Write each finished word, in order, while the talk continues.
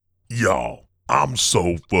Y'all, I'm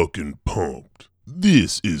so fucking pumped.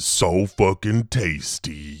 This is so fucking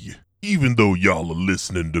tasty. Even though y'all are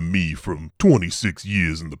listening to me from 26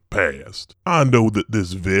 years in the past, I know that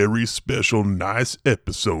this very special nice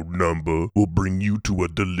episode number will bring you to a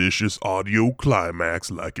delicious audio climax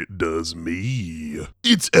like it does me.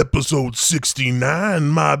 It's episode 69,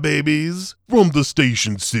 my babies, from the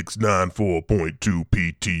station 694.2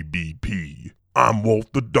 PTBP. I'm Wolf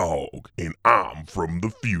the Dog, and I'm from the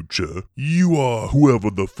future. You are whoever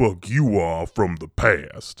the fuck you are from the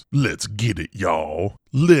past. Let's get it, y'all.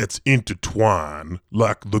 Let's intertwine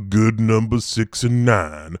like the good number 6 and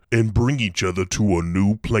 9 and bring each other to a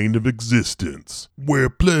new plane of existence, where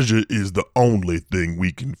pleasure is the only thing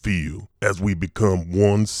we can feel as we become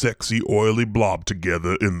one sexy oily blob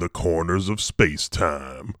together in the corners of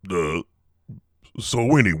space-time.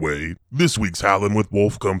 So anyway, this week's Howlin' with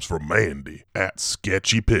Wolf comes from Mandy, at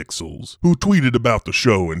Sketchy Pixels, who tweeted about the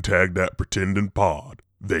show and tagged at Pretendin' Pod.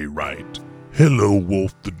 They write, "Hello,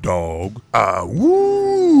 Wolf the Dog.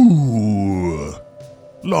 Woo!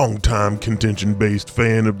 Long-time contention-based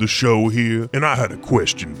fan of the show here, and I had a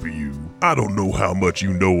question for you. I don't know how much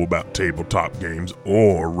you know about tabletop games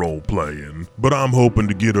or role-playing, but I'm hoping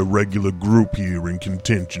to get a regular group here in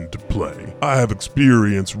contention to play. I have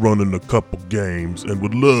experience running a couple games and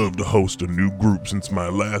would love to host a new group since my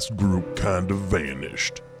last group kind of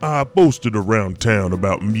vanished. I posted around town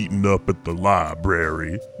about meeting up at the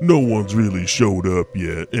library. No one's really showed up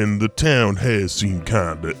yet, and the town has seemed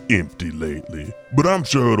kinda empty lately. But I'm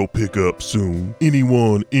sure it'll pick up soon.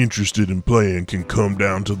 Anyone interested in playing can come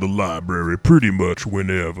down to the library pretty much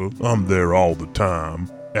whenever. I'm there all the time,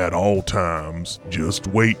 at all times, just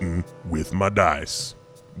waiting with my dice.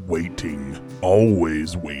 Waiting,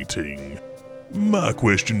 always waiting. My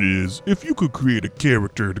question is, if you could create a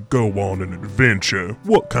character to go on an adventure,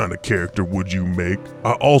 what kind of character would you make?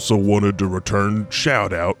 I also wanted to return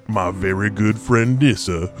shout out my very good friend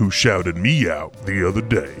Nissa, who shouted me out the other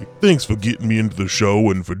day. Thanks for getting me into the show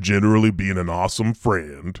and for generally being an awesome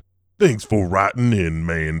friend. Thanks for writing in,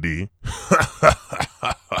 Mandy."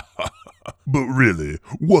 But really,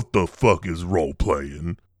 what the fuck is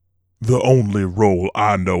role-playing? The only role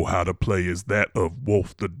I know how to play is that of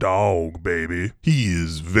Wolf the Dog, baby. He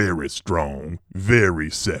is very strong, very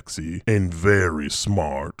sexy, and very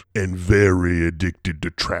smart, and very addicted to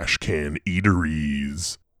trash can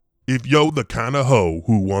eateries. If yo the kind of hoe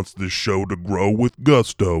who wants this show to grow with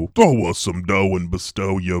gusto, throw us some dough and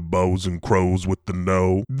bestow your bows and crows with the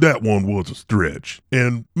no. That one was a stretch,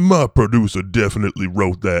 and my producer definitely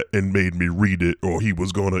wrote that and made me read it or he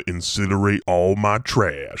was gonna incinerate all my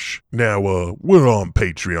trash. Now, we're on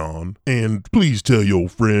Patreon, and please tell your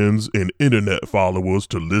friends and internet followers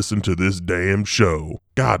to listen to this damn show.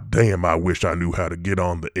 God damn, I wish I knew how to get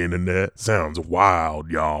on the internet. Sounds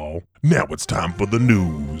wild, y'all. Now it's time for the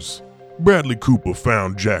news. Bradley Cooper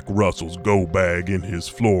found Jack Russell's go bag in his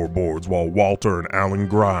floorboards while Walter and Alan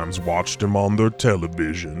Grimes watched him on their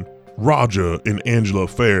television. Roger and Angela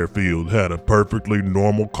Fairfield had a perfectly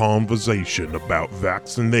normal conversation about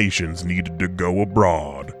vaccinations needed to go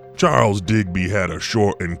abroad. Charles Digby had a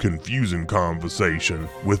short and confusing conversation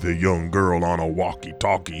with a young girl on a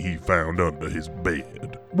walkie-talkie he found under his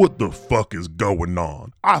bed. What the fuck is going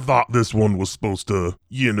on? I thought this one was supposed to,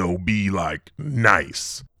 be like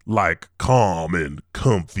nice. Like calm and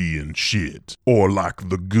comfy and shit. Or like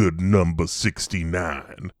the good number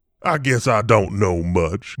 69. I guess I don't know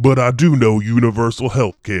much, but I do know universal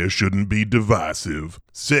healthcare shouldn't be divisive.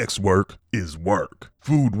 Sex work is work.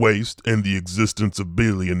 Food waste and the existence of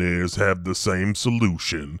billionaires have the same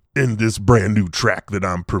solution. And this brand new track that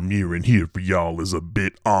I'm premiering here for y'all is a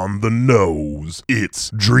bit on the nose.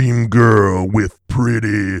 It's Dream Girl with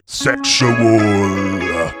Pretty Sexual.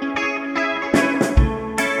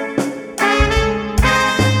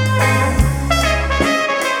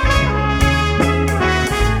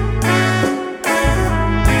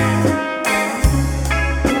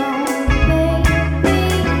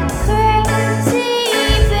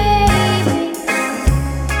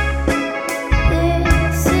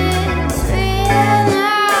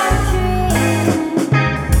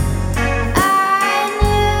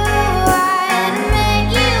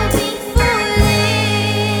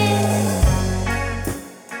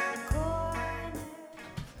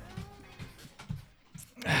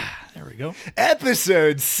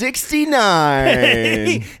 Episode 69.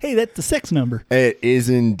 Hey, that's the sex number. It is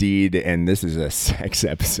indeed, and this is a sex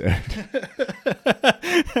episode.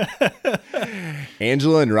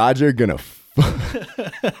 Angela and Roger gonna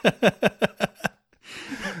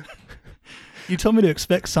You told me to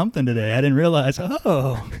expect something today. I didn't realize.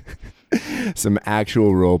 Oh, Some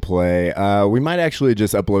actual role play. We might actually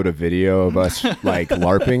just upload a video of us like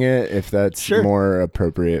LARPing it if that's more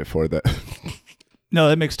appropriate for the. No,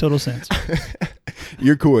 that makes total sense.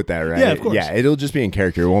 You're cool with that, right? Yeah, of course. Yeah, it'll just be in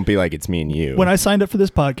character. It won't be like it's me and you. When I signed up for this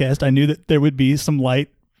podcast, I knew that there would be some light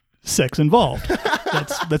sex involved.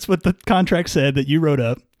 That's what the contract said that you wrote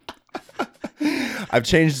up. I've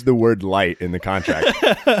changed the word light in the contract.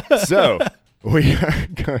 So we are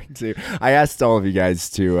going to. I asked all of you guys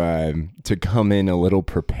to come in a little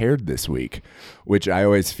prepared this week, which I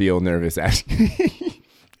always feel nervous asking.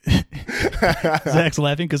 Zach's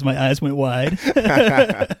laughing because my eyes went wide.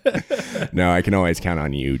 No, I can always count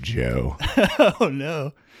on you, Joe. Oh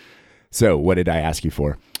no! So, what did I ask you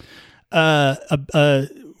for?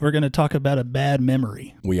 We're going to talk about a bad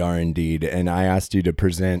memory. We are indeed, and I asked you to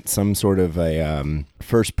present some sort of a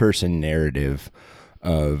first-person narrative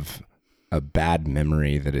of a bad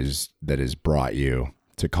memory that has brought you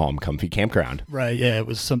to Calm Comfy Campground. Right, yeah, it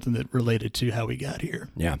was something that related to how we got here.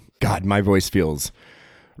 Yeah. God, my voice feels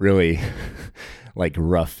really like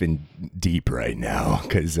rough and deep right now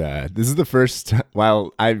because this is the first,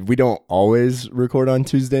 we don't always record on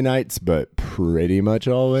Tuesday nights, but pretty much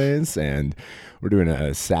always, and we're doing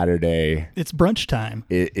a Saturday. It's brunch time.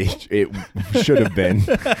 It should have been.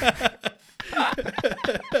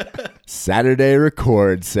 Saturday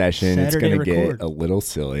record session. It's going to get a little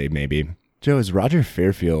silly, maybe. Joe, as Roger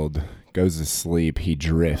Fairfield goes to sleep, he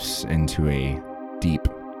drifts into a deep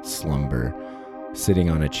slumber, sitting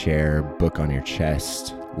on a chair, book on your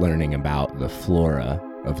chest, learning about the flora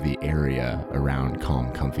of the area around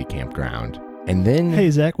Calm Comfy Campground. And then... Hey,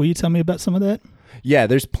 Zach, will you tell me about some of that? Yeah,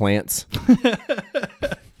 there's plants.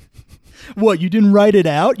 What, you didn't write it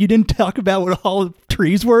out? You didn't talk about what all the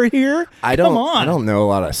trees were here? Come on. I don't know a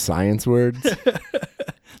lot of science words.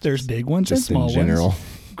 There's big ones and small in general. Ones.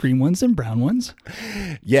 Green ones and brown ones.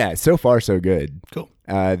 Yeah, so far so good. Cool.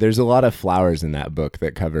 There's a lot of flowers in that book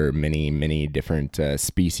that cover many, many different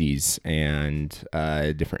species and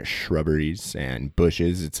different shrubberies and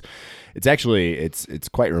bushes. It's actually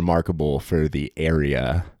quite remarkable for the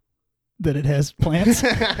area that it has plants.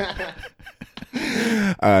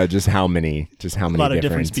 Just how many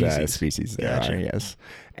different species there gotcha. are. Yes,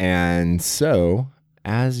 and so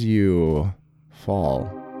as you fall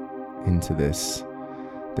into this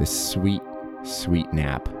sweet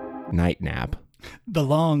night nap, the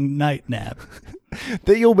long night nap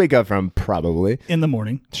that you'll wake up from probably in the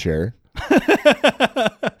morning. Sure,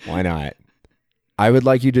 why not? I would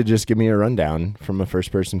like you to just give me a rundown from a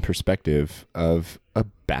first-person perspective of a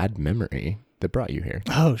bad memory that brought you here.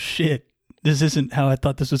 Oh, shit. This isn't how I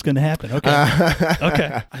thought this was going to happen. Okay.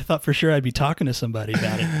 Okay. I thought for sure I'd be talking to somebody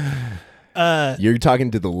about it. You're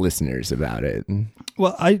talking to the listeners about it.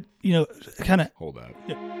 Well, I kind of... Hold up.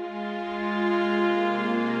 Yeah.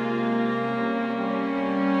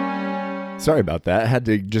 Sorry about that. I had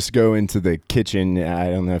to just go into the kitchen. I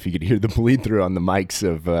don't know if you could hear the bleed through on the mics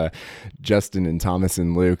of Justin and Thomas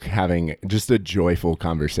and Luke having just a joyful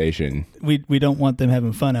conversation. We don't want them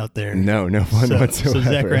having fun out there. No fun whatsoever. So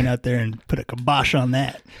Zach ran out there and put a kibosh on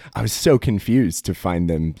that. I was so confused to find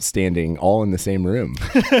them standing all in the same room.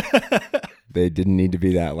 They didn't need to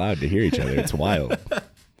be that loud to hear each other. It's wild.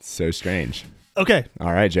 It's so strange. Okay.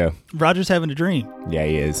 All right, Joe. Roger's having a dream. Yeah,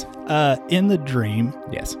 he is. In the dream,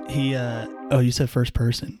 yes. He you said first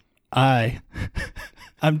person. I'm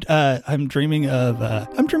dreaming of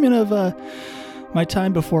my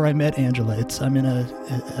time before I met Angela. I'm in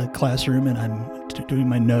a classroom and I'm doing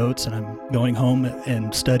my notes and I'm going home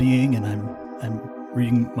and studying and I'm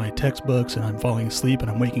reading my textbooks and I'm falling asleep and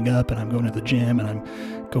I'm waking up and I'm going to the gym and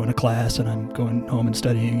I'm going to class and I'm going home and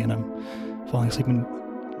studying and I'm falling asleep. And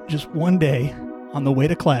just one day on the way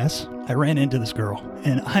to class, I ran into this girl,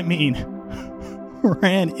 and I mean,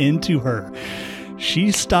 ran into her.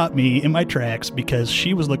 She stopped me in my tracks because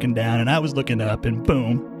she was looking down and I was looking up, and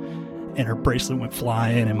boom, and her bracelet went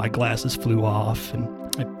flying and my glasses flew off, and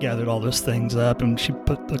I gathered all those things up and she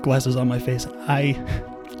put the glasses on my face.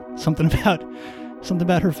 Something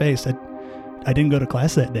about her face. I didn't go to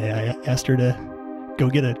class that day. I asked her to go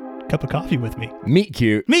get a cup of coffee with me. Meet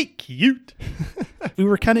cute. We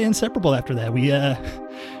were kind of inseparable after that.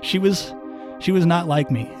 She was not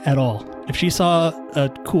like me at all. If she saw a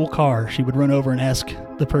cool car, she would run over and ask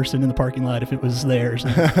the person in the parking lot if it was theirs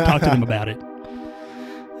and talk to them about it.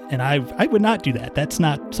 And I would not do that. That's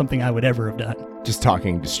not something I would ever have done. Just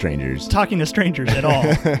talking to strangers. Talking to strangers at all.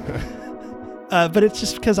 But it's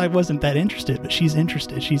just because I wasn't that interested. But she's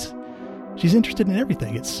interested. She's interested in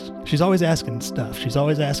everything. She's always asking stuff. She's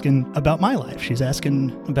always asking about my life. She's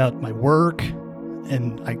asking about my work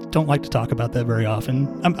and I don't like to talk about that very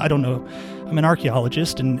often. I don't know. I'm an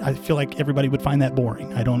archaeologist, and I feel like everybody would find that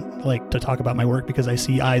boring. I don't like to talk about my work because I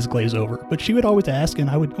see eyes glaze over. But she would always ask, and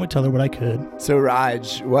I would tell her what I could. So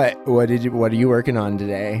Raj, what are you working on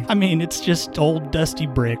today? I mean, it's just old dusty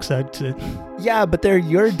bricks. Yeah, but they're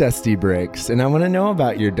your dusty bricks, and I want to know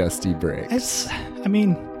about your dusty bricks.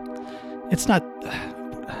 It's not.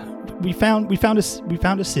 We found a city. We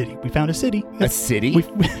found a city. A city?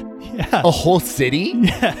 Yeah. A whole city?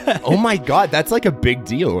 Yeah. Oh my God, that's like a big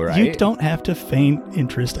deal, right? You don't have to feign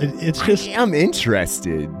interest. It's just. I am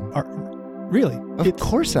interested. Really? Of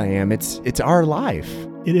course I am. It's our life.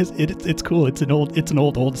 It is. It's cool. It's an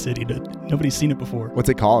old city. Nobody's seen it before. What's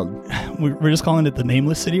it called? We're just calling it the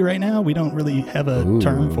Nameless City right now. We don't really have a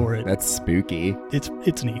term for it. That's spooky.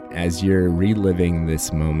 It's neat. As you're reliving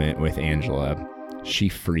this moment with Angela, she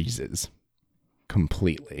freezes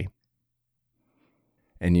completely.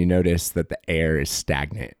 And you notice that the air is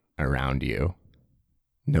stagnant around you.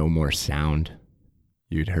 No more sound.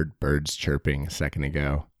 You'd heard birds chirping a second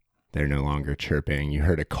ago. They're no longer chirping. You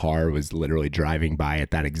heard a car was literally driving by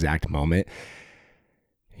at that exact moment.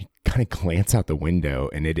 You kind of glance out the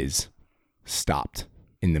window and it is stopped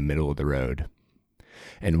in the middle of the road.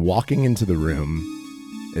 And walking into the room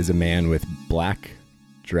is a man with black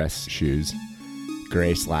dress shoes,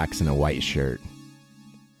 gray slacks, and a white shirt.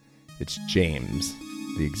 It's James,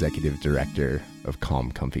 the executive director of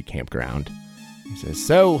Calm Comfy Campground. He says,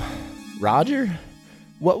 "So, Roger,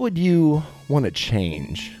 what would you want to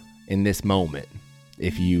change in this moment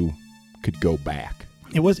if you could go back?"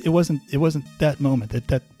 It wasn't that moment.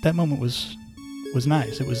 That moment was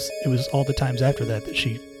nice. It was all the times after that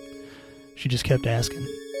she just kept asking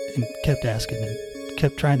and kept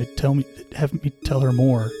trying to have me tell her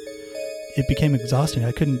more. It became exhausting.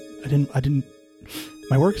 I didn't.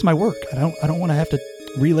 My work is my work. I don't want to have to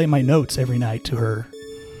relay my notes every night to her.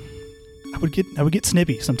 I would get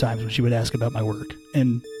snippy sometimes when she would ask about my work.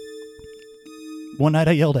 And one night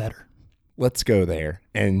I yelled at her. Let's go there.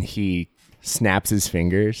 And he snaps his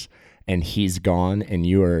fingers and he's gone. And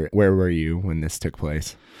where were you when this took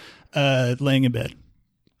place? Laying in bed.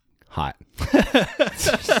 Hot.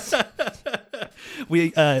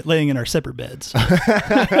 We laying in our separate beds.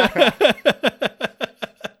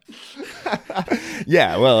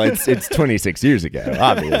 Yeah, well, it's 26 years ago.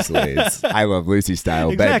 Obviously, it's I Love Lucy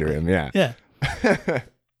style bedroom. Yeah.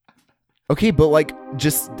 Okay, but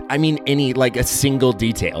a single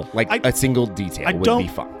detail, a single detail would be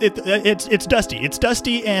fun. It's dusty. It's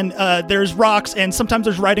dusty, and there's rocks, and sometimes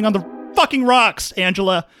there's writing on the fucking rocks,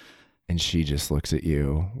 Angela. And she just looks at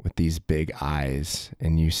you with these big eyes,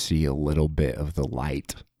 and you see a little bit of the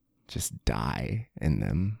light just die in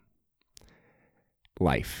them.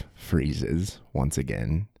 Life freezes once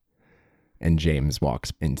again, and James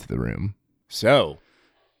walks into the room. So,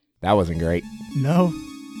 that wasn't great. No,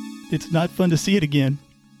 it's not fun to see it again.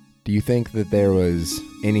 Do you think that there was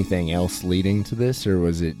anything else leading to this, or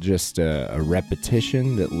was it just a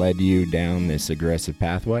repetition that led you down this aggressive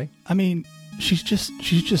pathway? I mean, she's just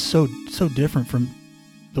so different from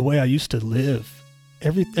the way I used to live.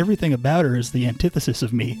 Everything about her is the antithesis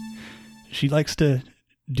of me. She likes to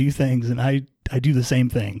do things, and I do the same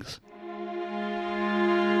things.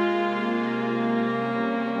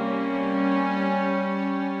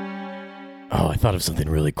 Oh, I thought of something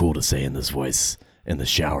really cool to say in this voice in the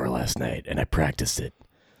shower last night, and I practiced it.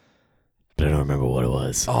 But I don't remember what it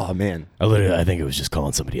was. Oh, man. I think it was just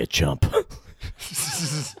calling somebody a chump.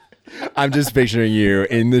 I'm just picturing you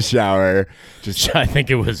in the shower. I think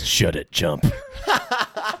it was shut it, chump.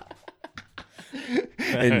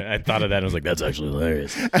 And I thought of that and I was like, that's actually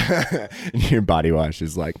hilarious. And your body wash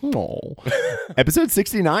is like, oh. Episode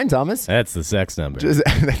 69, Thomas. That's the sex number.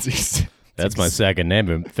 That's my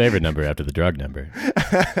second favorite number after the drug number.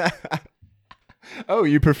 Oh,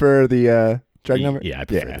 you prefer the drug number? Yeah, I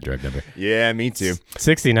prefer the drug number. Yeah, me too.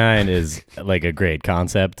 69 is like a great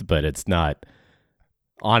concept, but it's not.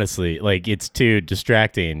 Honestly, it's too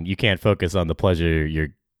distracting. You can't focus on the pleasure you're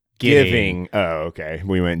giving. Oh, okay.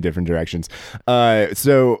 We went in different directions. Well,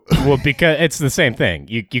 because it's the same thing.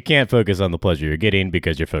 You can't focus on the pleasure you're getting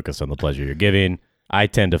because you're focused on the pleasure you're giving. I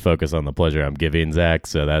tend to focus on the pleasure I'm giving, Zach.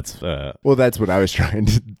 So that's well, that's what I was trying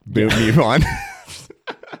to move on.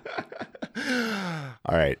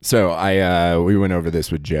 All right. So we went over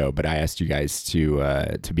this with Joe, but I asked you guys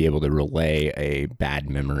to be able to relay a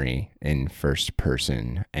bad memory in first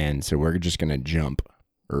person, and so we're just gonna jump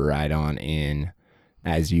right on in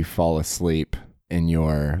as you fall asleep in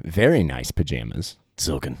your very nice pajamas,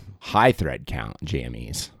 silken, high thread count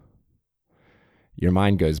jammies. Your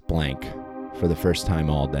mind goes blank for the first time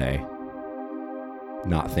all day,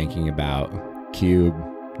 not thinking about cube,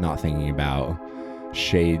 not thinking about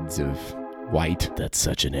shades of white. That's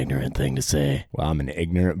such an ignorant thing to say. Well, I'm an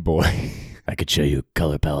ignorant boy. I could show you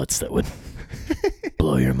color palettes that would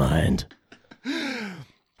blow your mind.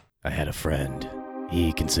 I had a friend.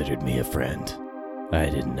 He considered me a friend. I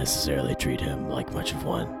didn't necessarily treat him like much of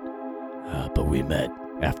one. But we met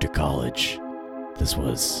after college. This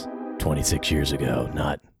was 26 years ago,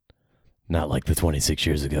 not like the 26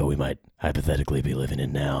 years ago we might hypothetically be living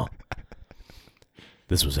in now.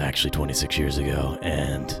 This was actually 26 years ago,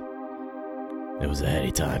 and it was a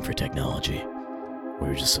heady time for technology. We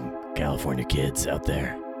were just some California kids out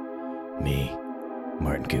there. Me,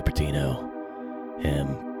 Martin Cupertino,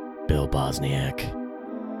 him, Bill Bosniak.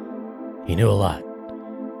 He knew a lot.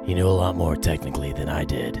 He knew a lot more technically than I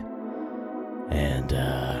did.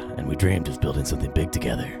 And we dreamed of building something big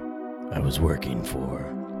together. I was working for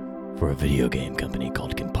a video game company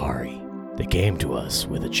called Campari. They came to us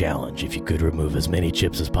with a challenge. If you could remove as many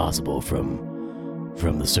chips as possible from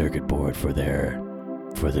the circuit board for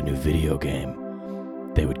the new video game,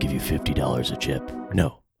 they would give you $50 a chip.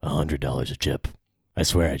 No, $100 a chip. I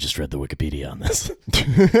swear I just read the Wikipedia on this.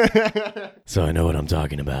 So I know what I'm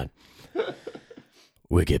talking about.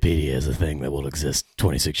 Wikipedia is a thing that will exist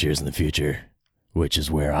 26 years in the future, which is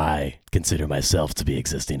where I consider myself to be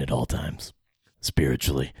existing at all times,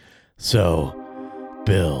 spiritually. So,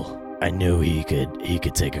 Bill, I knew he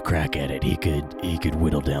could take a crack at it. He could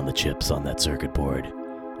whittle down the chips on that circuit board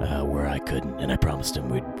where I couldn't, and I promised him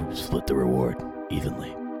we'd split the reward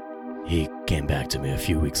evenly. He came back to me a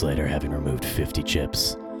few weeks later having removed 50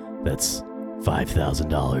 chips. That's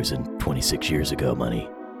 $5,000 in 26 years ago money.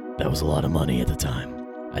 That was a lot of money at the time.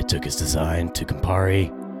 I took his design to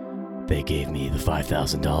Campari. They gave me the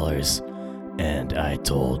 $5,000, and I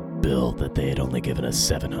told Bill that they had only given us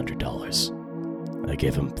 $700. I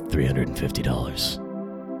gave him $350,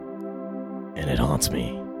 and it haunts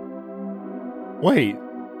me. Wait,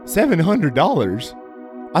 $700?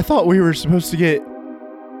 I thought we were supposed to get,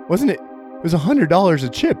 wasn't it? It was $100 a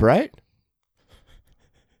chip, right?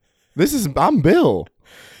 I'm Bill.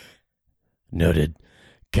 Noted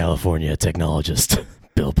California technologist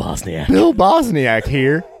Bill Bosniak. Bill Bosniak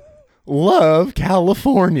here. Love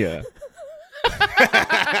California.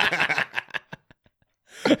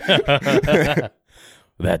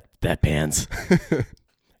 That pans.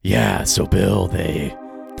 Yeah, so Bill, they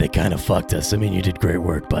kind of fucked us. I mean, you did great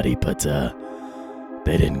work, buddy, but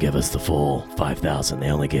they didn't give us the full $5,000. They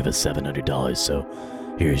only gave us $700, so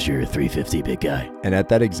here's your $350, big guy. And at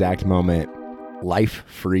that exact moment, life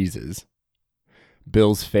freezes.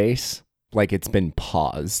 Bill's face, like it's been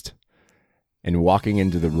paused. And walking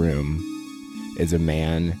into the room is a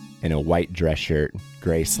man in a white dress shirt,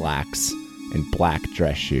 gray slacks, and black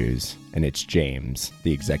dress shoes. And it's James,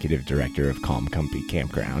 the executive director of Calm Comfy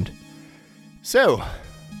Campground. So,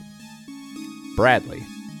 Bradley,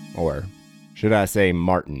 or should I say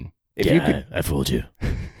Martin? I fooled you.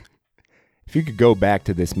 If you could go back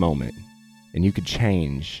to this moment and you could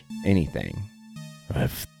change anything.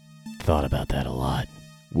 I've thought about that a lot.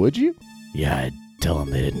 Would you? Yeah, I'd tell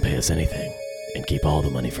them they didn't pay us anything and keep all the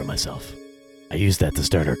money for myself. I used that to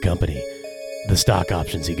start our company. The stock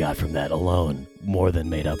options he got from that alone more than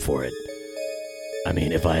made up for it. I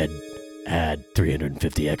mean, if I had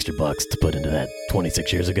 350 extra bucks to put into that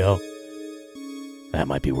 26 years ago, that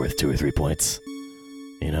might be worth 2 or 3 points,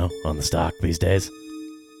 on the stock these days.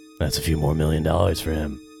 That's a few more $1 million for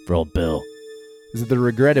him, for old Bill. Is it the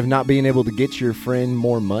regret of not being able to get your friend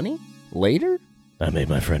more money later? I made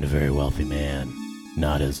my friend a very wealthy man.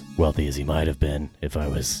 Not as wealthy as he might have been if I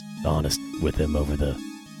was honest with him over the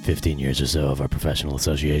 15 years or so of our professional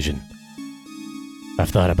association. I've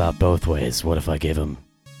thought about both ways. What if I gave him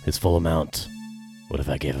his full amount? What if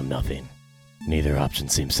I gave him nothing? Neither option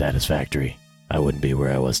seems satisfactory. I wouldn't be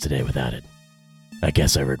where I was today without it. I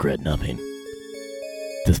guess I regret nothing.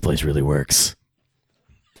 This place really works.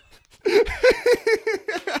 I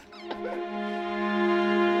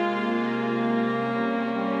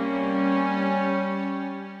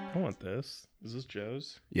want this. Is this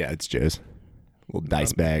Joe's? Yeah, it's Joe's. Little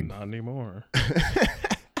dice bag. Not anymore.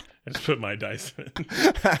 I just put my dice in.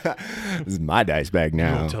 This is my dice bag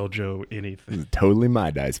now. Don't tell Joe anything. This is totally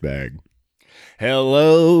my dice bag.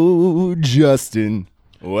 Hello, Justin.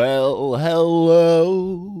 Well,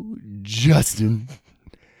 hello, Justin.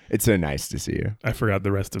 It's so nice to see you. I forgot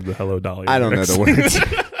the rest of the Hello Dolly. I don't know the words.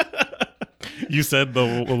 You said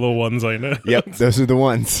the ones I know. Yep, those are the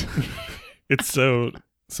ones. It's so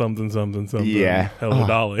something. Yeah. Hello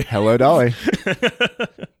Dolly. Hello, Dolly.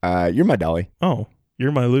 You're my Dolly. Oh,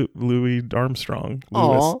 you're my Louis Armstrong.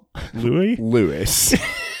 Aw. Louis? Lewis.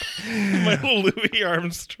 My Louis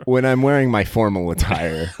Armstrong. When I'm wearing my formal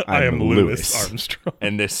attire, I am Louis Armstrong.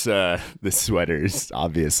 And this sweater's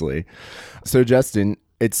obviously. So Justin,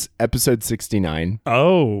 it's episode 69.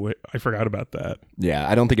 Oh, I forgot about that. Yeah,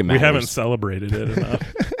 I don't think it matters. We haven't celebrated it enough.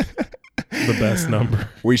 The best number.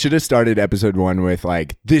 We should have started episode 1 with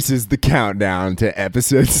like, this is the countdown to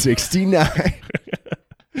episode 69.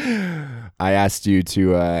 I asked you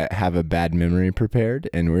to have a bad memory prepared,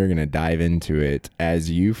 and we're going to dive into it as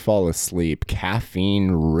you fall asleep,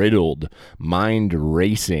 caffeine-riddled,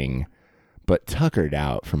 mind-racing, but tuckered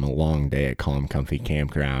out from a long day at Calm Comfy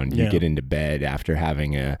Campground. You get into bed after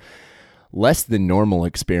having a less than normal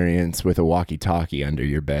experience with a walkie-talkie under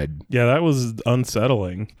your bed. Yeah, that was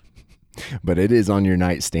unsettling. But it is on your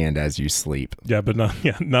nightstand as you sleep. Yeah, but not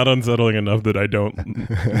unsettling enough that I don't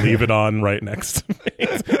leave it on right next to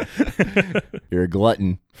me. You're a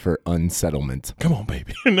glutton for unsettlement. Come on,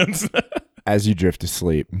 baby. As you drift to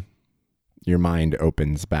sleep, your mind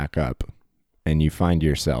opens back up, and you find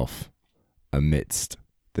yourself amidst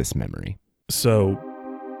this memory. So,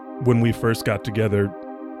 when we first got together,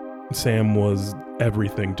 Sam was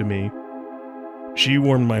everything to me. She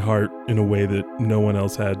warmed my heart in a way that no one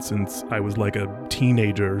else had since I was like a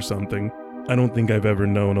teenager or something. I don't think I've ever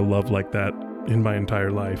known a love like that in my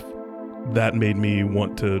entire life. That made me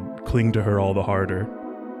want to cling to her all the harder.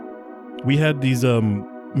 We had these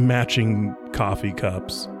matching coffee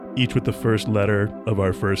cups, each with the first letter of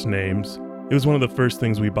our first names. It was one of the first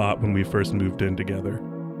things we bought when we first moved in together.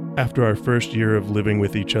 After our first year of living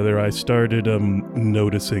with each other, I started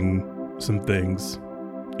noticing some things.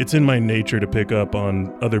 It's in my nature to pick up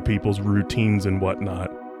on other people's routines and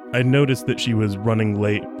whatnot. I noticed that she was running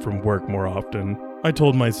late from work more often. I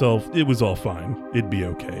told myself it was all fine. It'd be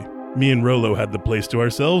okay. Me and Rolo had the place to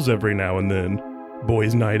ourselves every now and then.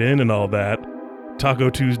 Boys' night in and all that. Taco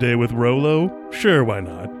Tuesday with Rolo? Sure, why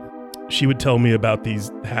not? She would tell me about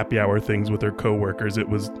these happy hour things with her coworkers. It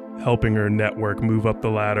was helping her network move up the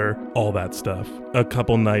ladder, all that stuff. A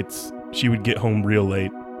couple nights, she would get home real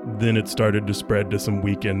late. Then it started to spread to some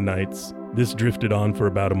weekend nights. This drifted on for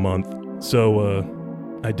about a month. So,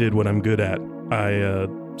 I did what I'm good at. I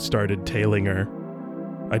started tailing her.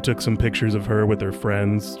 I took some pictures of her with her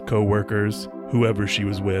friends, co-workers, whoever she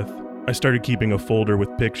was with. I started keeping a folder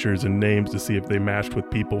with pictures and names to see if they matched with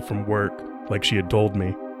people from work, like she had told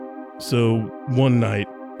me. So, one night,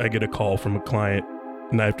 I get a call from a client,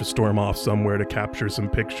 and I have to storm off somewhere to capture some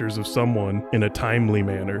pictures of someone in a timely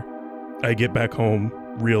manner. I get back home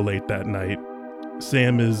real late that night.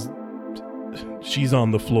 She's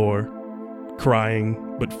on the floor,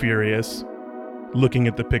 crying but furious, looking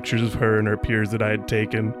at the pictures of her and her peers that I had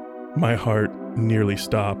taken. My heart nearly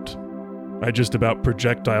stopped. I just about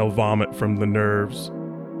projectile vomit from the nerves.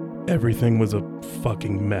 Everything was a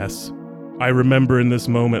fucking mess. I remember in this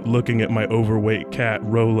moment looking at my overweight cat,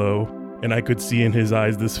 Rolo, and I could see in his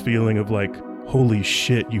eyes this feeling of like, holy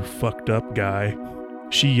shit, you fucked up guy.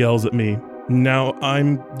 She yells at me. Now,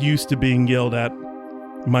 I'm used to being yelled at.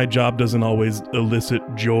 My job doesn't always elicit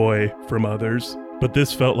joy from others, but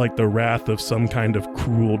this felt like the wrath of some kind of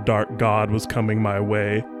cruel, dark god was coming my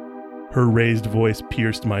way. Her raised voice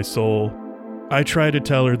pierced my soul. I tried to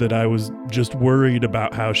tell her that I was just worried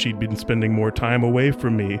about how she'd been spending more time away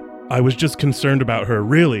from me. I was just concerned about her,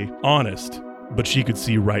 really, honest. But she could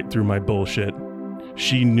see right through my bullshit.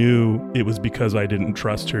 She knew it was because I didn't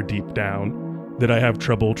trust her deep down, that I have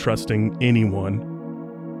trouble trusting anyone.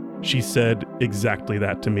 She said exactly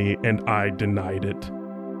that to me, and I denied it.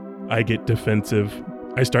 I get defensive.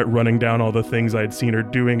 I start running down all the things I'd seen her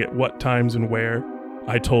doing at what times and where.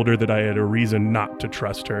 I told her that I had a reason not to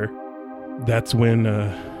trust her. That's when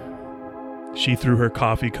she threw her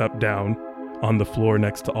coffee cup down on the floor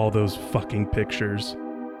next to all those fucking pictures.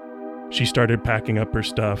 She started packing up her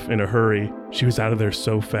stuff in a hurry. She was out of there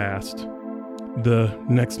so fast. The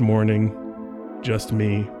next morning, just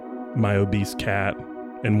me, my obese cat,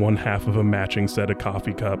 and one half of a matching set of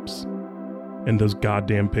coffee cups. And those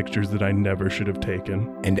goddamn pictures that I never should have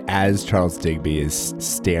taken. And as Charles Digby is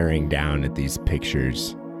staring down at these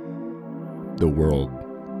pictures, the world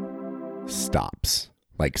stops,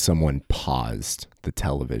 like someone paused the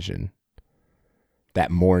television.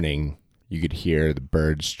 That morning, you could hear the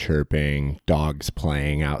birds chirping, dogs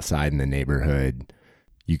playing outside in the neighborhood.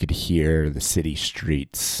 You could hear the city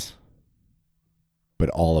streets. But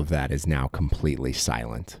all of that is now completely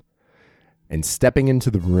silent. And stepping into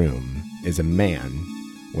the room is a man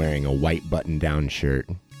wearing a white button-down shirt,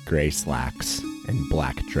 gray slacks, and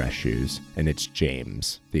black dress shoes. And it's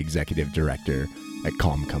James, the executive director at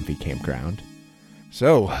Calm Comfy Campground.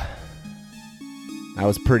 So, that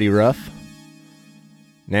was pretty rough.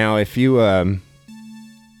 Now, if you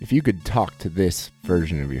if you could talk to this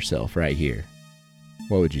version of yourself right here,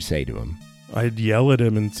 what would you say to him? I'd yell at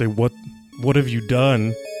him and say, what have you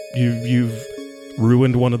done? You've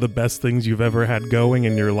ruined one of the best things you've ever had going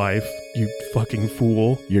in your life, you fucking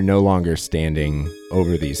fool. You're no longer standing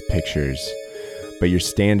over these pictures, but you're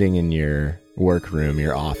standing in your workroom,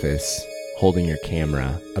 your office, holding your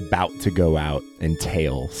camera, about to go out and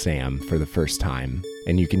tail Sam for the first time.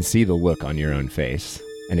 And you can see the look on your own face.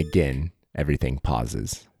 And again, everything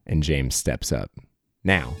pauses, and James steps up.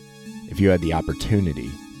 Now, if you had the opportunity,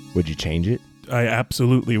 would you change it? I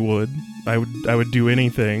absolutely would. I would do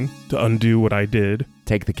anything to undo what I did.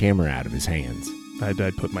 Take the camera out of his hands.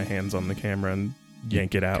 I'd put my hands on the camera and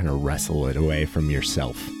yank it out. Kind of wrestle it away from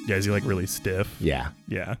yourself. Yeah, is he like really stiff? Yeah.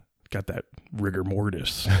 Yeah. Got that rigor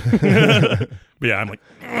mortis. But yeah, I'm like,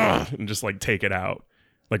 ugh, and just like take it out.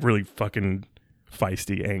 Like really fucking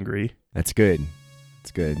feisty, angry. That's good.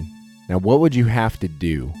 That's good. Now, what would you have to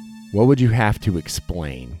do? What would you have to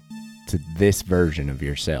explain to this version of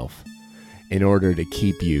yourself in order to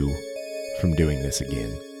keep you from doing this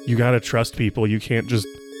again? You gotta trust people. You can't just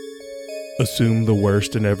assume the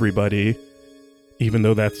worst in everybody, even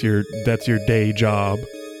though that's your day job.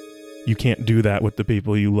 You can't do that with the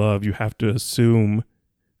people you love. You have to assume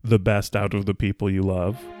the best out of the people you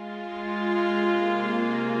love.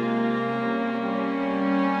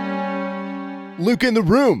 Luke in the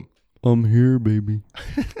room. I'm here, baby.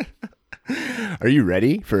 Are you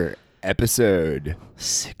ready for episode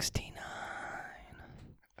 69?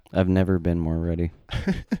 I've never been more ready.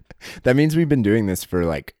 That means we've been doing this for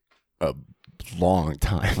like a long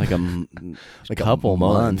time. Like like couple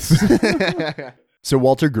months. So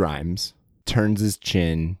Walter Grimes turns his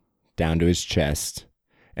chin down to his chest,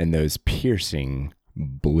 and those piercing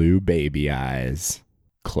blue baby eyes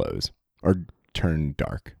close or turn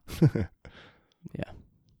dark. Yeah.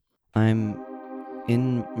 I'm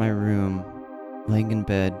in my room, laying in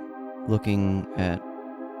bed, looking at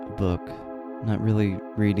a book, not really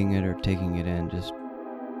reading it or taking it in, just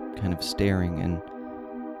kind of staring. And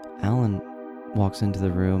Alan walks into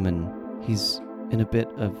the room, and he's in a bit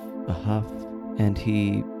of a huff, and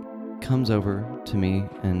he comes over to me,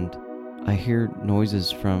 and I hear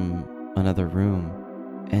noises from another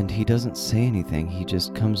room, and he doesn't say anything. He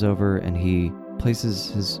just comes over and he places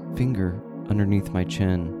his finger underneath my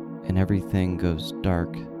chin, and everything goes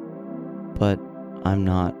dark. But I'm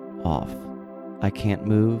not off. I can't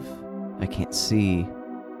move, I can't see,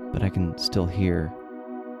 but I can still hear.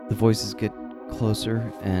 The voices get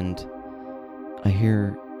closer, and I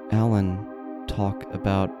hear Alan talk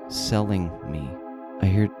about selling me. I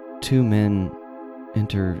hear two men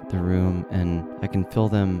enter the room, and I can feel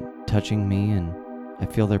them touching me, and I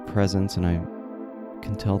feel their presence, and I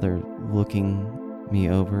can tell they're looking me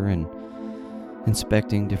over and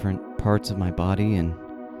inspecting different parts of my body. And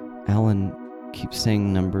Alan keeps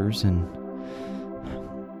saying numbers, and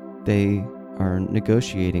they are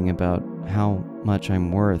negotiating about how much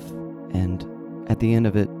I'm worth. And at the end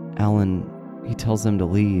of it, Alan, he tells them to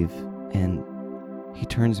leave, and he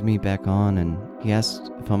turns me back on, and he asks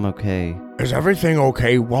if I'm okay. Is everything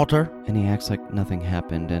okay, Walter? And he acts like nothing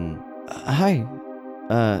happened, and hi.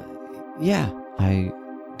 Yeah. I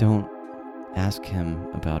don't ask him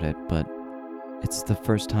about it, but it's the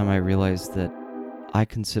first time I realized that I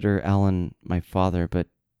consider Alan my father, but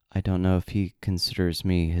I don't know if he considers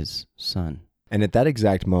me his son. And at that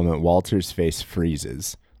exact moment, Walter's face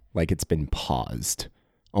freezes, like it's been paused,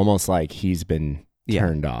 almost like he's been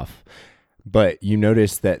turned off. But you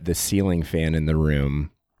notice that the ceiling fan in the room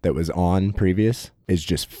that was on previous is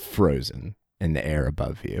just frozen in the air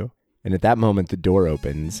above you. And at that moment, the door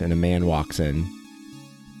opens and a man walks in.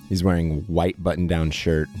 He's wearing white button-down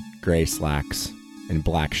shirt, gray slacks, and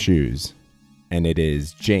black shoes. And it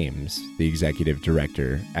is James, the executive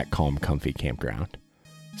director at Calm Comfy Campground.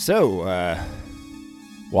 So,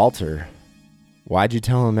 Walter, why'd you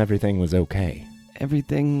tell him everything was okay?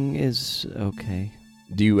 Everything is okay.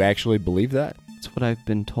 Do you actually believe that? That's what I've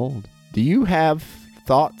been told. Do you have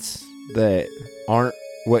thoughts that aren't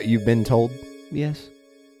what you've been told? Yes.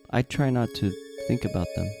 I try not to think about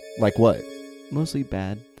them. Like what? Mostly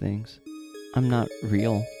bad things. I'm not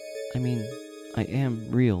real. I mean, I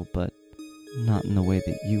am real, but not in the way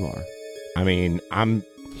that you are. I mean, I'm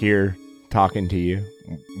here talking to you.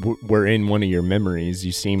 We're in one of your memories.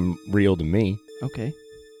 You seem real to me. Okay.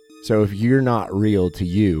 So if you're not real to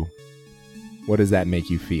you, what does that make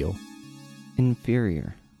you feel?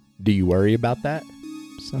 Inferior. Do you worry about that?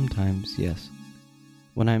 Sometimes, yes.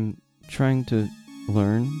 When I'm trying to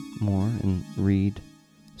learn more and read,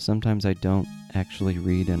 sometimes I don't actually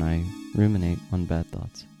read and I ruminate on bad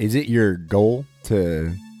thoughts. Is it your goal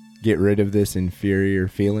to get rid of this inferior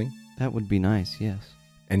feeling? That would be nice, yes.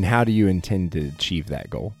 And how do you intend to achieve that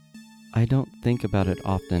goal? I don't think about it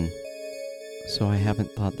often, so I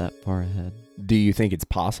haven't thought that far ahead. Do you think it's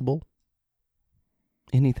possible?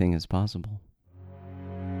 Anything is possible.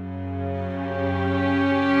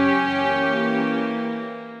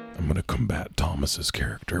 I'm going to combat Thomas's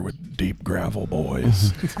character with deep gravel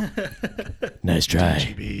boys. Nice try.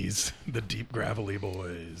 DGBs, the deep gravelly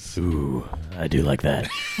boys. Ooh, I do like that.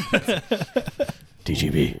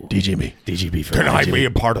 DGB for Can I DGB. be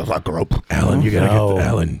a part of that group? Alan, you got to No. get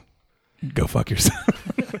Alan. Go fuck yourself.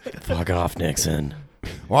 Fuck off, Nixon.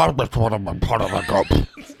 Well, I just want to be part of that group.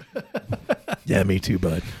 Yeah, me too,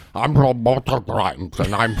 bud. I'm Walter Grimes,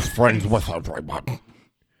 and I'm friends with everyone.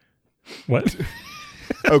 What?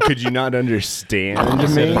 Oh, could you not understand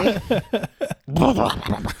me?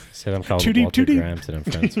 Said I'm called Too deep, Walter too deep. Grimes and I'm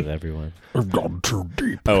friends with everyone. I've gone too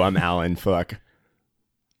deep. Oh, I'm Alan Fuck.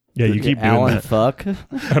 Yeah, you keep doing Alan that. fuck.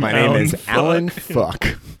 My name is Alan Fuck.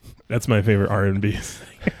 That's my favorite R&B.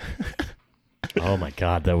 Oh my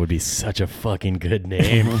god, that would be such a fucking good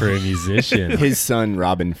name for a musician. His son,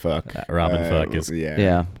 Robin Fuck. Robin Fuck is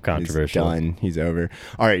Yeah. controversial. He's done. He's over.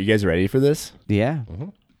 All right, you guys ready for this? Yeah.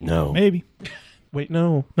 No. Maybe. Wait,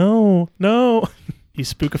 no. He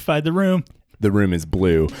spookified the room. The room is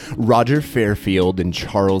blue. Roger Fairfield and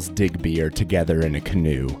Charles Digby are together in a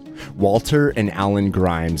canoe. Walter and Alan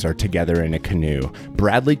Grimes are together in a canoe.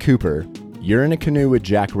 Bradley Cooper, you're in a canoe with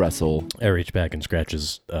Jack Russell. I reach back and scratch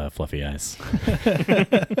his fluffy eyes.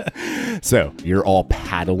 So you're all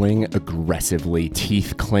paddling aggressively,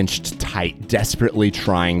 teeth clenched tight, desperately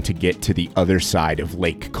trying to get to the other side of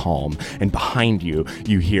Lake Calm. And behind you,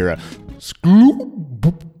 you hear a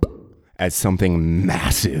skloop as something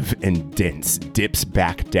massive and dense dips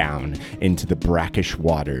back down into the brackish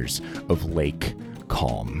waters of Lake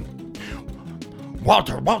Calm.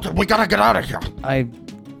 Walter, we gotta get out of here. I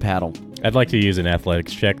paddle. I'd like to use an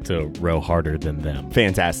athletics check to row harder than them.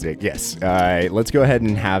 Fantastic, yes. Let's go ahead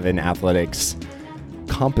and have an athletics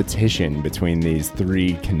competition between these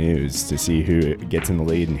three canoes to see who gets in the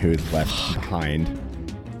lead and who is left behind.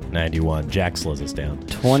 91. Jack slows us down.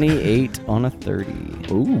 28 on a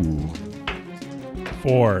 30. Ooh.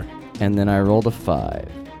 4. And then I rolled a 5.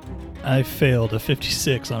 I failed a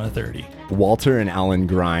 56 on a 30. Walter and Alan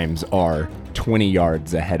Grimes are 20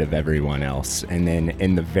 yards ahead of everyone else. And then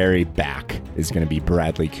in the very back is going to be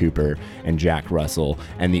Bradley Cooper and Jack Russell.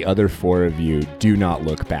 And the other four of you do not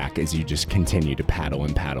look back as you just continue to paddle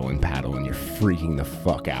and paddle and paddle, and you're freaking the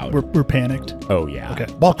fuck out. We're panicked. Oh, yeah. Okay.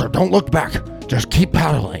 Walter, don't look back. Just keep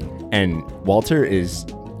paddling. And Walter is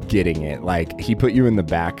getting it. Like, he put you in the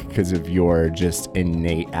back because of your just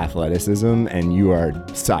innate athleticism, and you are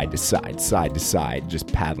side to side,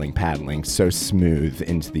 just paddling, so smooth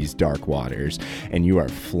into these dark waters. And you are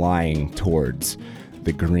flying towards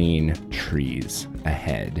the green trees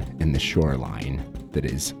ahead in the shoreline that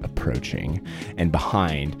is approaching. And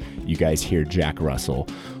behind, you guys hear Jack Russell.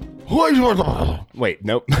 Wait,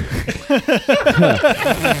 nope.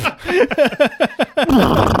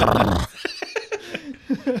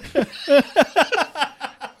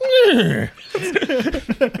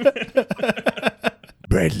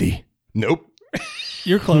 Bradley. Nope.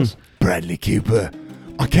 You're close. Bradley Cooper.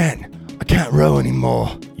 I can't row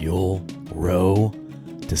anymore. You'll row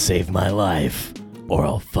to save my life, or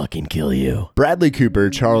I'll fucking kill you. Bradley Cooper,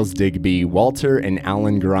 Charles Digby, Walter and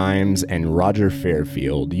Alan Grimes, and Roger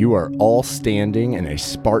Fairfield, you are all standing in a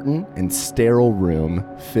Spartan and sterile room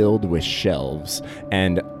filled with shelves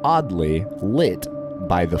and oddly lit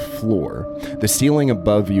by the floor. The ceiling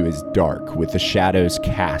above you is dark, with the shadows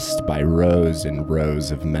cast by rows and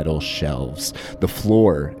rows of metal shelves. The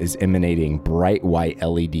floor is emanating bright white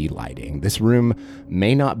LED lighting. This room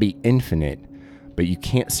may not be infinite, but you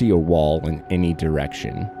can't see a wall in any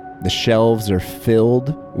direction. The shelves are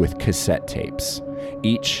filled with cassette tapes.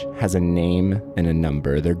 Each has a name and a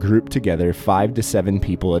number. They're grouped together 5 to 7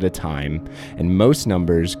 people at a time, and most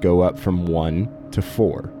numbers go up from 1 to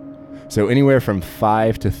 4. So anywhere from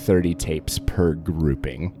 5 to 30 tapes per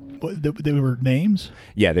grouping. What, they were names?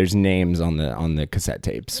 Yeah, there's names on the cassette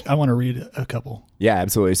tapes. I want to read a couple. Yeah,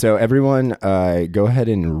 absolutely. So everyone, go ahead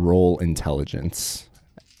and roll intelligence.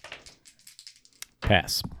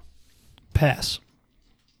 Pass. Pass.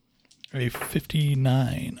 A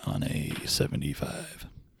 59 on a 75.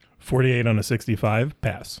 48 on a 65.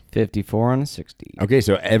 Pass. 54 on a 60. Okay,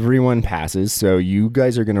 so everyone passes. So you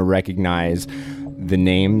guys are going to recognize the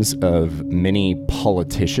names of many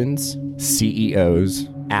politicians, CEOs,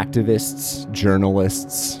 activists,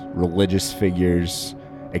 journalists, religious figures,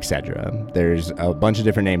 etc. There's a bunch of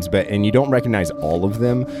different names, and you don't recognize all of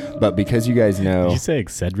them, but because you guys know... Did you say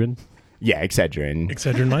Excedrin? Yeah, Excedrin.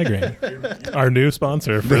 Excedrin Migraine. Our new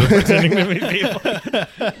sponsor for pretending to be people.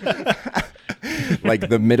 Like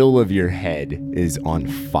the middle of your head is on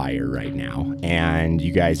fire right now, and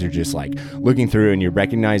you guys are just like looking through, and you're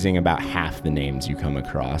recognizing about half the names you come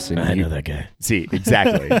across. And I know that guy. See,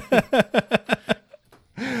 exactly.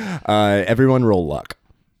 Everyone roll luck.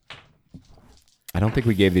 I don't think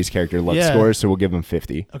we gave these character luck scores, so we'll give them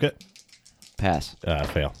 50. Okay. Pass.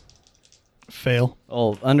 Fail. Fail.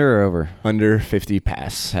 Oh, under or over? Under 50,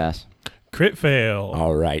 pass. Pass. Crit fail.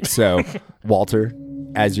 All right. So, Walter,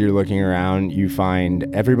 as you're looking around, you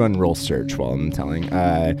find everyone roll search while I'm telling.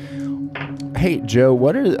 Hey, Joe,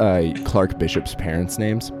 what are Clark Bishop's parents'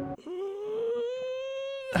 names?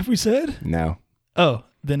 Have we said? No. Oh,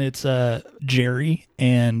 then it's Jerry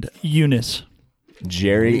and Eunice.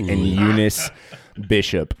 Jerry and Eunice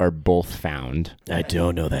Bishop are both found. I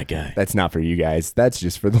don't know that guy. That's not for you guys. That's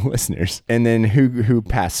just for the listeners. And then who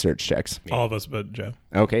passed search checks? All of us but Joe.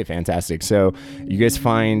 Okay, fantastic. So you guys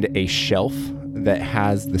find a shelf that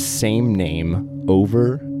has the same name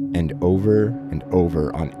over and over and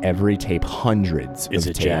over on every tape, hundreds Is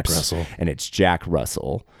of it tapes. Jack Russell? And it's Jack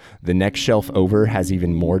Russell. The next shelf over has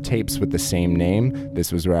even more tapes with the same name.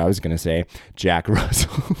 This was where I was going to say Jack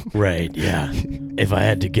Russell. Right, yeah. If I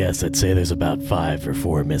had to guess, I'd say there's about 5 or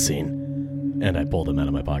 4 missing. And I pulled them out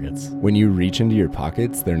of my pockets. When you reach into your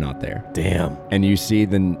pockets, they're not there. Damn. And you see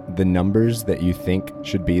the numbers that you think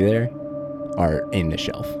should be there are in the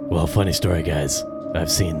shelf. Well, funny story, guys.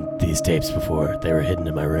 I've seen these tapes before. They were hidden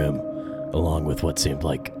in my room, along with what seemed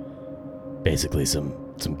like basically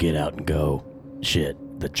some get out and go shit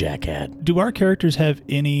that Jack had. Do our characters have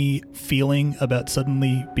any feeling about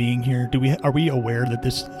suddenly being here? Are we aware that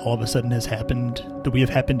this all of a sudden has happened? Do we have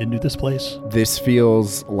happened into this place? This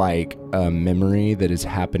feels like a memory that is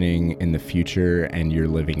happening in the future and you're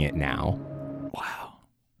living it now. Wow.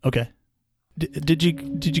 Okay. Did you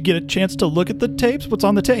get a chance to look at the tapes? What's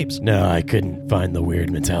on the tapes? No, I couldn't find the weird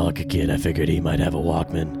Metallica kid. I figured he might have a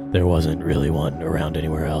Walkman. There wasn't really one around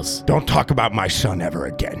anywhere else. Don't talk about my son ever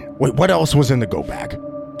again. Wait, what else was in the go bag?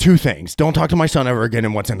 2 things. Don't talk to my son ever again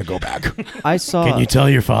and what's in the go bag. I saw... Can you tell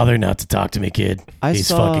your father not to talk to me, kid? I He's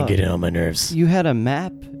saw- fucking getting on my nerves. You had a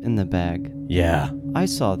map in the bag. Yeah. I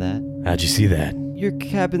saw that. How'd you see that? Your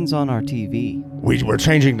cabin's on our TV. We were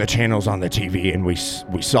changing the channels on the TV and we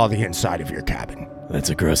saw the inside of your cabin.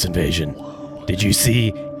 That's a gross invasion. Did you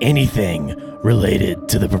see anything related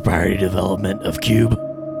to the proprietary development of Cube?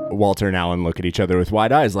 Walter and Alan look at each other with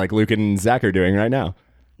wide eyes like Luke and Zach are doing right now.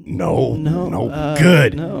 No.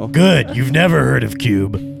 Good. No. Good. You've never heard of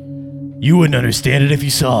Cube. You wouldn't understand it if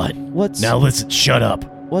you saw it. Now listen, shut up.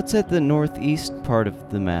 What's at the northeast part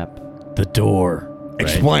of the map? The door.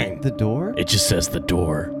 Explain. The door? It just says the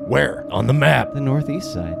door. Where? On the map. The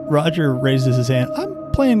northeast side. Roger raises his hand.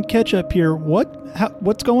 I'm playing catch up here.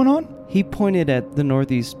 What's going on? He pointed at the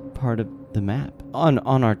northeast part of the map on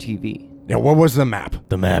our TV. Yeah, what was the map?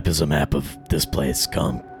 The map is a map of this place,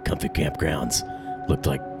 Comfy Campgrounds. Looked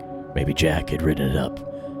like maybe Jack had written it up.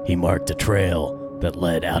 He marked a trail that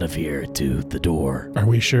led out of here to the door. Are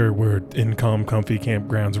we sure we're in Comfy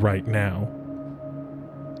Campgrounds right now?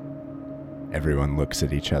 Everyone looks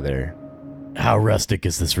at each other. How rustic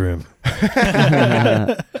is this room?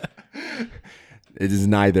 It is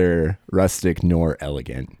neither rustic nor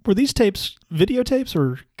elegant. Were these tapes videotapes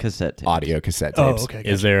or Cassette tapes. Audio cassette tapes. Oh, okay.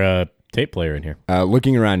 Is there a tape player in here?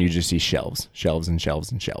 Looking around, you just see shelves and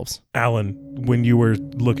shelves and shelves. Alan, when you were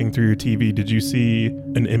looking through your TV, did you see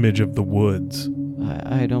an image of the woods?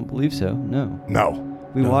 I don't believe so. No. No.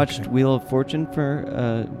 We Oh, watched okay. Wheel of Fortune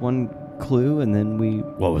for one clue, and then we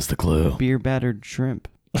What was the clue? beer battered shrimp.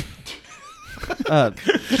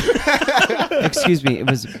 Excuse me, it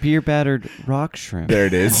was beer battered rock shrimp. There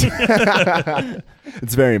it is.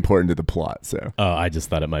 It's very important to the plot, so Oh, I just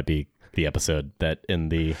thought it might be the episode that in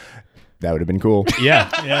the... that would have been cool. Yeah.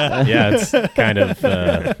 Yeah, it's kind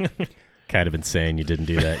of insane you didn't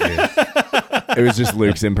do that here. It was just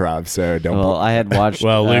Luke's improv, so don't. Well, I had watched.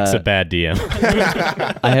 Well, Luke's a bad DM.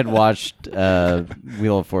 I had watched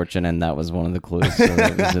Wheel of Fortune, and that was one of the clues, so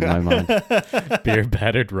it was in my mind. Beer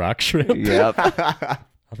battered rock shrimp. Yep.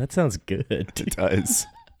 Oh, that sounds good. It does.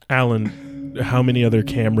 Alan, how many other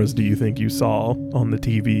cameras do you think you saw on the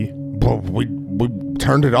TV? Well, we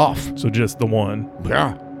turned it off. So just the one.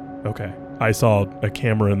 Yeah. Okay. I saw a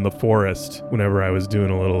camera in the forest whenever I was doing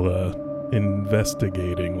a little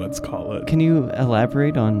investigating, let's call it. Can you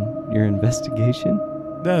elaborate on your investigation?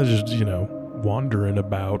 That was just, wandering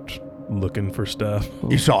about looking for stuff.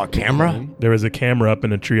 You saw a camera? There was a camera up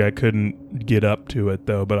in a tree. I couldn't get up to it,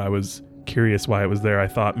 though, but I was curious why it was there. I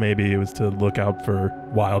thought maybe it was to look out for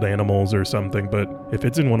wild animals or something, but if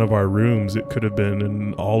it's in one of our rooms, it could have been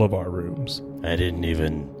in all of our rooms. I didn't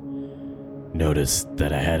even notice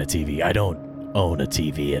that I had a TV. I don't own a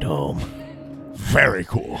TV at home. Very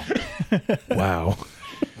cool. Wow.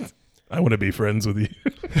 I want to be friends with you.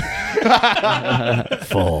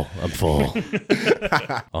 Full. I'm full.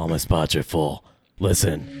 All my spots are full.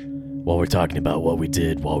 Listen, while we're talking about what we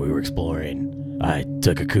did while we were exploring, I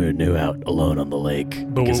took a canoe out alone on the lake.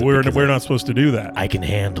 But we're not supposed to do that. I can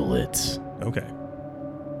handle it. Okay.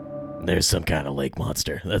 There's some kind of lake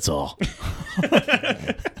monster. That's all.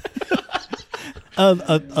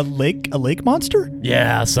 A lake monster?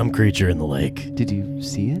 Yeah, some creature in the lake. Did you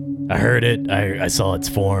see it? I heard it. I saw its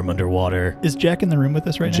form underwater. Is Jack in the room with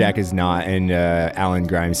us right now? Jack is not, and Alan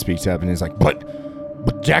Grimes speaks up and is like, but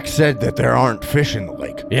Jack said that there aren't fish in the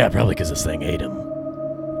lake. Yeah, probably because this thing ate him.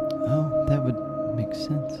 Oh, that would make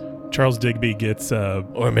sense. Charles Digby gets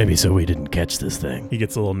Or maybe so we didn't catch this thing. he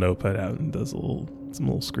gets a little notepad out and does some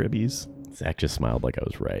little scribbies. Zach just smiled like I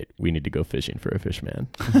was right. We need to go fishing for a fish man.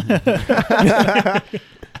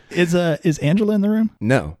 Is Angela in the room?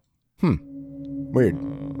 No. Weird.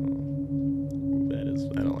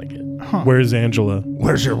 I don't like it. Huh. Where's Angela?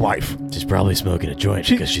 Where's your wife? She's probably smoking a joint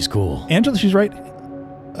because she's cool. Angela, she's right.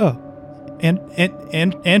 Oh, and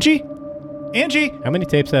Angie? How many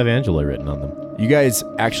tapes have Angela written on them? You guys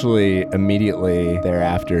actually immediately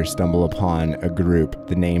thereafter stumble upon a group.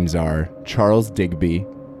 The names are Charles Digby,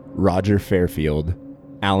 Roger Fairfield,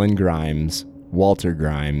 Alan Grimes, Walter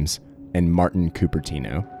Grimes, and Martin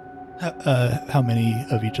Cupertino. How many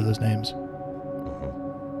of each of those names?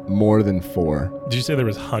 More than 4. Did you say there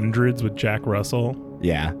was hundreds with Jack Russell?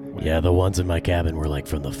 Yeah. Yeah, the ones in my cabin were like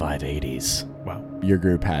from the 580s. Wow. Your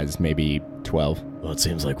group has maybe 12. Well, it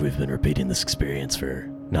seems like we've been repeating this experience for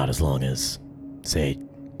not as long as, say,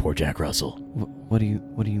 poor Jack Russell. What do you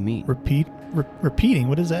mean? Repeating?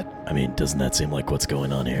 What is that? I mean, doesn't that seem like what's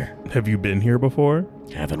going on here? Have you been here before?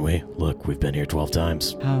 Haven't we? Look, we've been here 12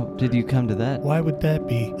 times. How did you come to that? Why would that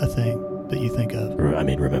be a thing that you think of? I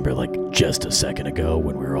mean, remember like just a second ago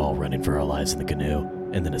when we were all running for our lives in the canoe?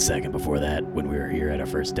 And then a second before that when we were here at our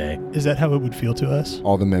first day? Is that how it would feel to us?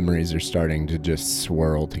 All the memories are starting to just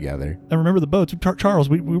swirl together. I remember the boats. Charles,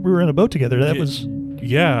 we were in a boat together. That was...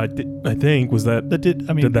 Yeah, I think. Was that... That did...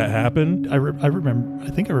 I mean... Did that happen? I remember... I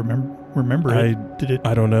think I remember it. Did it...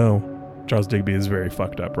 I don't know. Charles Digby is very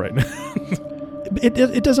fucked up right now.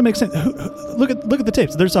 It doesn't make sense. Look at the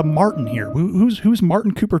tapes. There's a Martin here. Who's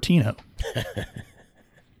Martin Cupertino?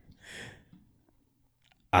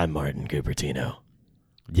 I'm Martin Cupertino.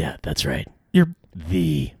 Yeah, that's right. You're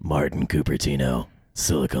the Martin Cupertino,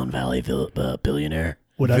 Silicon Valley billionaire.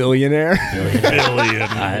 Billionaire? Billion.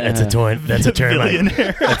 That's a term. That's a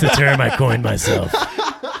term I coined myself.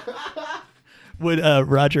 Would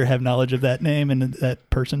Roger have knowledge of that name and that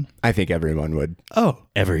person? I think everyone would. Oh,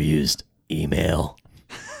 Ever used email?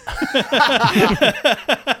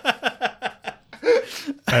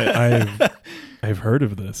 I've heard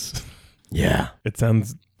of this. Yeah, It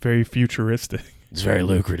sounds very futuristic. it's very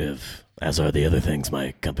lucrative, as are the other things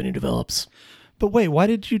my company develops. but wait, why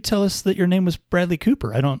did you tell us that your name was Bradley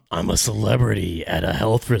Cooper? I'm a celebrity at a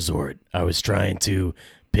health resort. I was trying to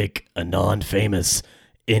pick a non-famous,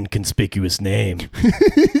 inconspicuous name.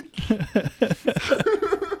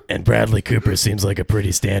 And Bradley Cooper seems like a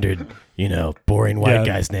pretty standard, boring white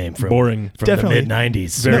guy's name from Boring. the Definitely.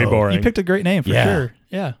 mid-90s. Very boring. You picked a great name for Yeah. sure.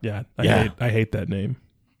 Yeah. Yeah, Yeah. I hate that name.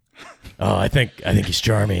 Oh, I think he's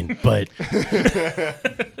charming, but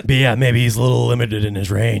yeah, maybe he's a little limited in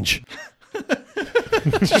his range.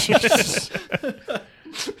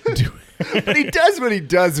 But he does what he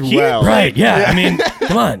does well. Right, yeah. I mean,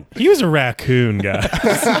 come on. He was a raccoon, guys.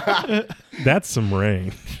 That's some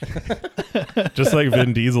range. Just like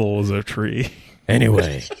Vin Diesel was a tree.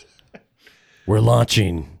 Anyway, we're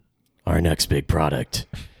launching our next big product,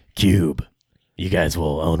 Cube. You guys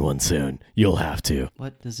will own one soon. You'll have to.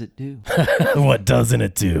 What does it do? What doesn't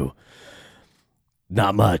it do?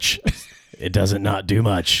 Not much. It doesn't not do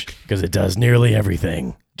much because it does nearly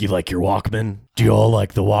everything. Do you like your Walkman? Do you all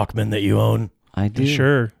like the Walkman that you own? I do.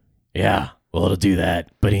 Sure. Yeah. Well, it'll do that,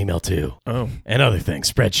 but email too. Oh, And other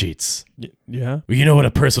things, spreadsheets. yeah. Well, you know what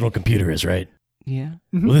a personal computer is, right? Yeah.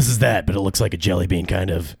 Well, this is that, but it looks like a jelly bean kind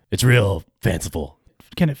of. It's real fanciful.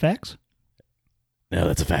 Can it fax? No,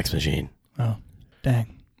 that's a fax machine. Oh,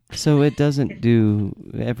 dang. So it doesn't do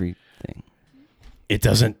everything. It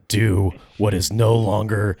doesn't do what is no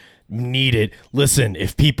longer needed. Listen,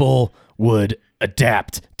 if people would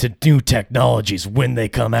adapt to new technologies when they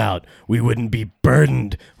come out. We wouldn't be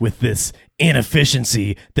burdened with this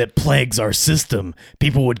inefficiency that plagues our system.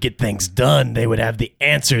 People would get things done. They would have the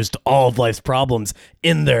answers to all of life's problems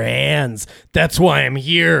in their hands. That's why I'm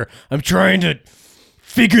here. I'm trying to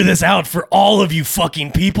figure this out for all of you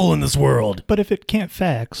fucking people in this world. But if it can't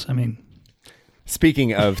fax, I mean...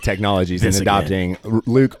 Speaking of technologies and adopting,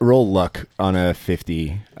 Luke, roll luck on a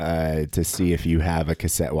 50 to see if you have a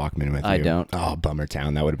cassette Walkman with you. I don't. Oh, bummer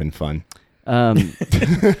town. That would have been fun.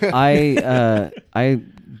 I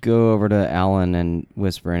go over to Alan and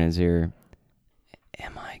whisper in his ear,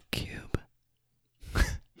 "Am I Cube?"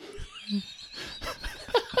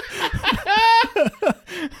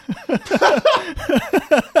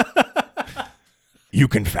 You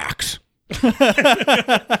can fax.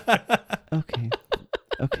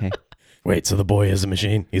 Okay. Wait, so the boy is a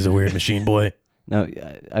machine? He's a weird machine boy? No,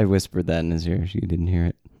 I whispered that in his ear. You didn't hear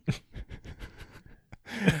it.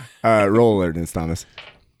 Roll alertness, Thomas.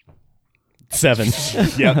 7.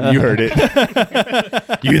 Yep, you heard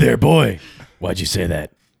it. You there, boy? Why'd you say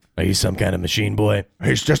that? Are you some kind of machine boy?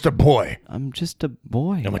 He's just a boy. I'm just a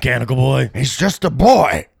boy. A mechanical boy? He's just a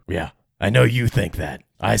boy. Yeah, I know you think that.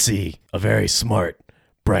 I see a very smart,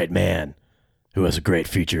 bright man who has a great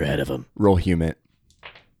future ahead of him. Roll human.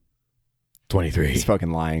 23. He's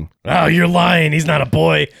fucking lying. Oh, you're lying. He's not a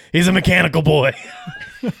boy. He's a mechanical boy.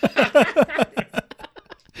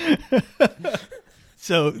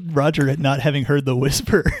 So Roger, not having heard the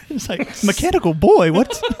whisper, it's like, mechanical boy,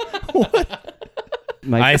 what?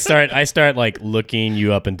 I start like looking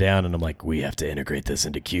you up and down, and I'm like, We have to integrate this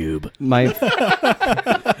into Cube.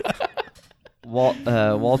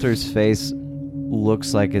 Walter's face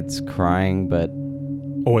looks like it's crying, but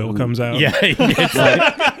Oil comes out. yeah, it's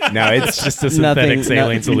like, No, it's just a synthetic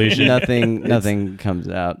saline solution. Nothing comes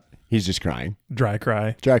out. he's just crying. Dry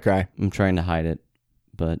cry. Dry cry. I'm trying to hide it,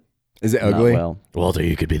 but Is it not ugly? well. Walter,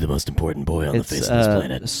 you could be the most important boy on the face It's of this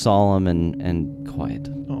planet. solemn and quiet.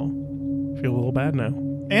 Oh, feel a little bad now.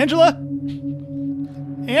 Angela?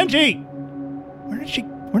 Angie! Where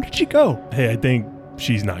did she go? Hey, I think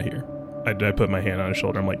she's not here. I put my hand on his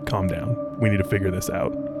shoulder. I'm like, calm down. We need to figure this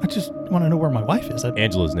out. I just want to know where my wife is.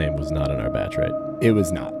 Angela's name was not in our batch, right? It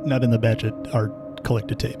was not. Not in the batch of our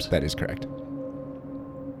collected tapes. That is correct.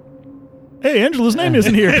 Hey, Angela's name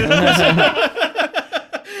isn't here.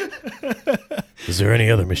 Is there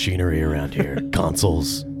any other machinery around here?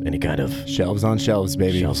 Consoles? Any kind of Shelves on shelves,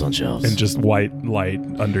 baby. shelves on shelves? And just white light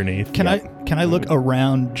underneath. Can I look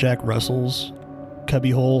around Jack Russell's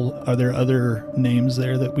cubbyhole? Are there other names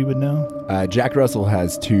there that we would know? Jack Russell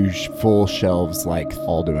has two full shelves, like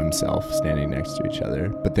all to himself, standing next to each other.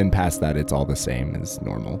 But then past that, it's all the same as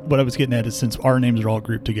normal. What I was getting at is, since our names are all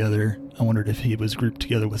grouped together, I wondered if he was grouped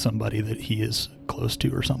together with somebody that he is close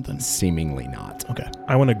to or something. Seemingly not. Okay.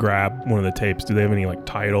 I want to grab one of the tapes. Do they have any like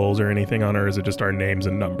titles or anything on it, or is it just our names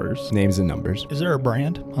and numbers? Names and numbers. Is there a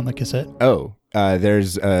brand on the cassette? Oh,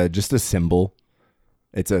 there's just a symbol.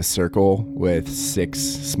 It's a circle with 6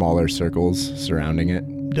 smaller circles surrounding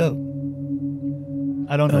it. Dope.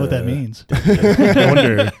 I don't know what that means. I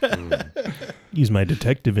wonder. Use my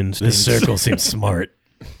detective instincts. This circle seems smart.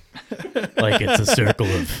 Like it's a circle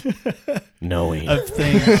of knowing. Of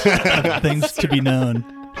things to be known.